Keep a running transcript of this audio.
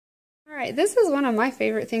Alright, this is one of my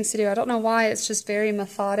favorite things to do. I don't know why, it's just very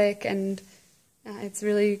methodic, and it's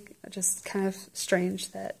really just kind of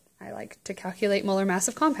strange that I like to calculate molar mass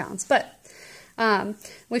of compounds. But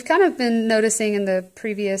we've kind of been noticing in the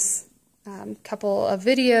previous couple of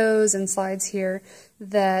videos and slides here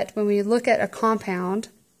that when we look at a compound,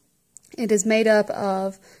 it is made up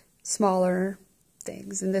of smaller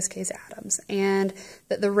things, in this case atoms, and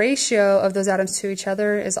that the ratio of those atoms to each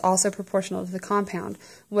other is also proportional to the compound,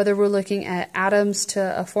 whether we're looking at atoms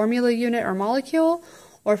to a formula unit or molecule,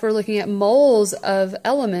 or if we're looking at moles of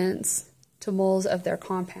elements to moles of their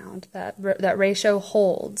compound. That ratio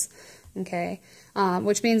holds, okay?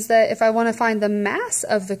 Which means that if I want to find the mass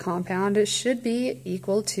of the compound, it should be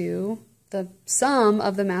equal to the sum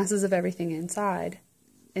of the masses of everything inside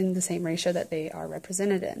in the same ratio that they are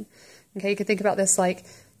represented in. Okay, you can think about this like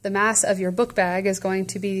the mass of your book bag is going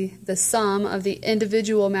to be the sum of the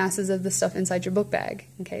individual masses of the stuff inside your book bag.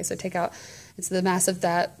 Okay, so take out, it's the mass of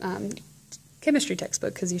that chemistry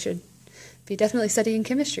textbook, because you should be definitely studying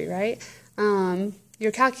chemistry, right?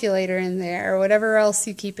 Your calculator in there, or whatever else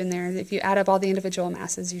you keep in there. If you add up all the individual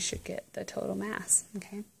masses, you should get the total mass.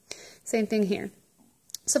 Okay, same thing here.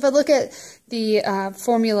 So if I look at the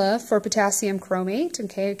formula for potassium chromate,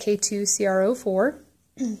 okay, K2CrO4,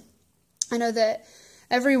 I know that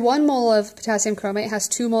every 1 mole of potassium chromate has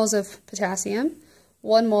 2 moles of potassium,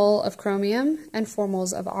 1 mole of chromium, and 4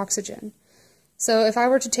 moles of oxygen. So if I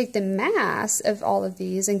were to take the mass of all of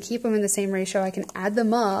these and keep them in the same ratio, I can add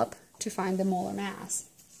them up to find the molar mass.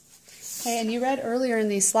 Okay, and you read earlier in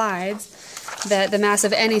these slides that the mass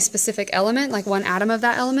of any specific element, like one atom of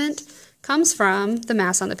that element, comes from the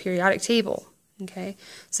mass on the periodic table. Okay,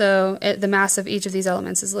 so the mass of each of these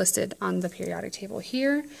elements is listed on the periodic table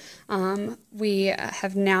here. We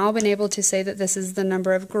have now been able to say that this is the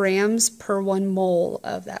number of grams per 1 mole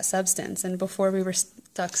of that substance, and before we were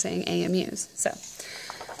stuck saying AMUs. So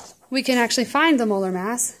we can actually find the molar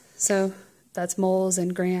mass, so that's moles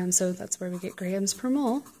and grams, so that's where we get grams per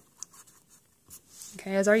mole,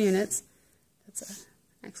 okay, as our units. That's an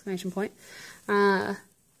exclamation point.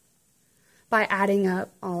 By adding up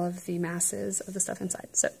all of the masses of the stuff inside.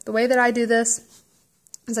 So the way that I do this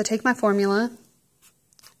is I take my formula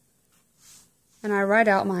and I write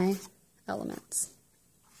out my elements.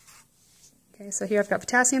 Okay, so here I've got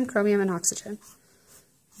potassium, chromium, and oxygen.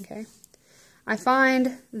 Okay, I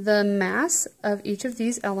find the mass of each of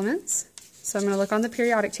these elements. So I'm going to look on the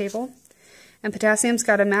periodic table, and potassium's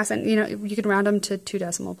got a mass, and you can round them to 2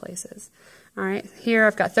 decimal places. All right, here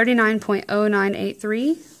I've got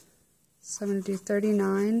 39.0983. So I'm going to do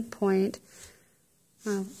 39 point,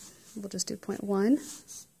 we'll just do 0.1,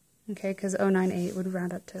 okay, because 098 would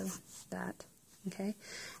round up to that, okay.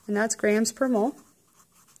 And that's grams per mole,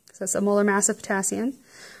 so that's a molar mass of potassium.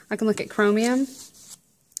 I can look at chromium,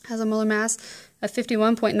 has a molar mass of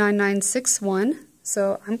 51.9961,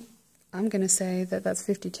 so I'm going to say that that's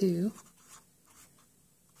 52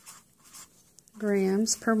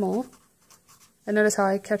 grams per mole. And notice how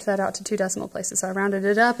I kept that out to 2 decimal places. So I rounded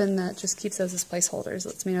it up, and that just keeps those as placeholders.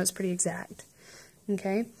 Lets me know it's pretty exact.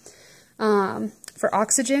 Okay. For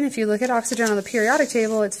oxygen, if you look at oxygen on the periodic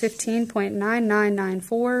table, it's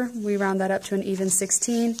 15.9994. We round that up to an even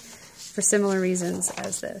 16 for similar reasons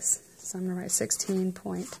as this. So I'm going to write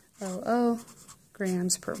 16.00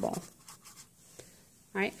 grams per mole. All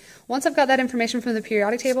right. Once I've got that information from the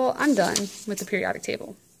periodic table, I'm done with the periodic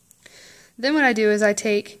table. Then what I do is I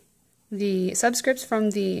take the subscripts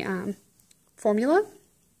from the formula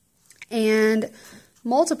and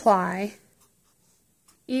multiply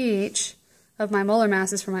each of my molar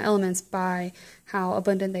masses for my elements by how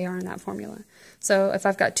abundant they are in that formula. So if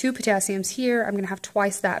I've got 2 potassiums here, I'm going to have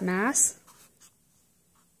twice that mass.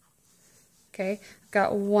 Okay, I've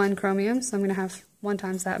got 1 chromium, so I'm going to have 1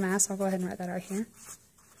 times that mass. I'll go ahead and write that out here.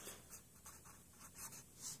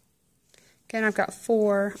 Okay, and I've got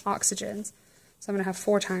 4 oxygens. So I'm going to have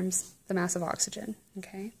 4 times the mass of oxygen,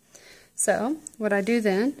 okay? So what I do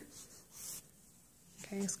then,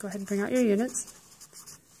 okay, let's go ahead and bring out your units.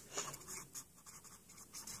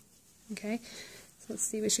 Okay, so let's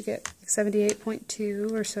see, we should get like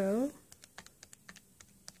 78.2 or so.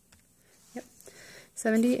 Yep,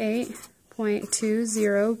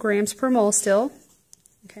 78.20 grams per mole still,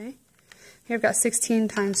 okay? Here I've got 16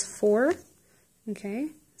 times 4, okay?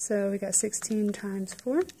 So we got 16 times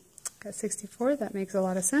 4. Got 64, that makes a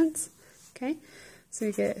lot of sense. Okay, so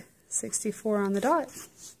we get 64 on the dot.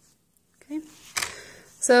 Okay,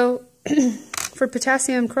 so for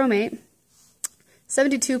potassium chromate,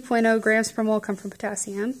 72.0 grams per mole come from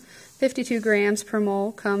potassium, 52 grams per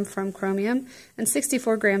mole come from chromium, and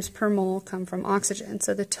 64 grams per mole come from oxygen.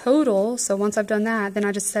 So the total, so once I've done that, then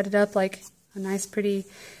I just set it up like a nice pretty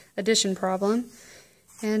addition problem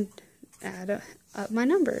and add up my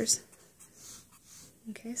numbers.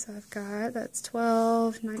 Okay, so I've got, that's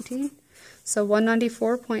 12, 19, so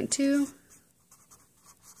 194.2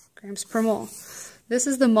 grams per mole. This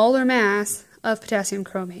is the molar mass of potassium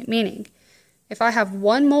chromate, meaning if I have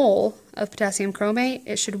 1 mole of potassium chromate,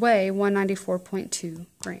 it should weigh 194.2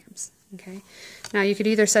 grams. Okay. Now you could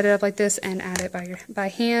either set it up like this and add it by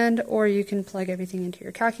hand, or you can plug everything into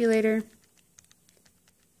your calculator.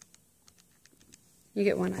 You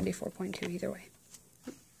get 194.2 either way.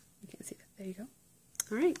 You can't see that. There you go.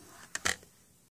 All right.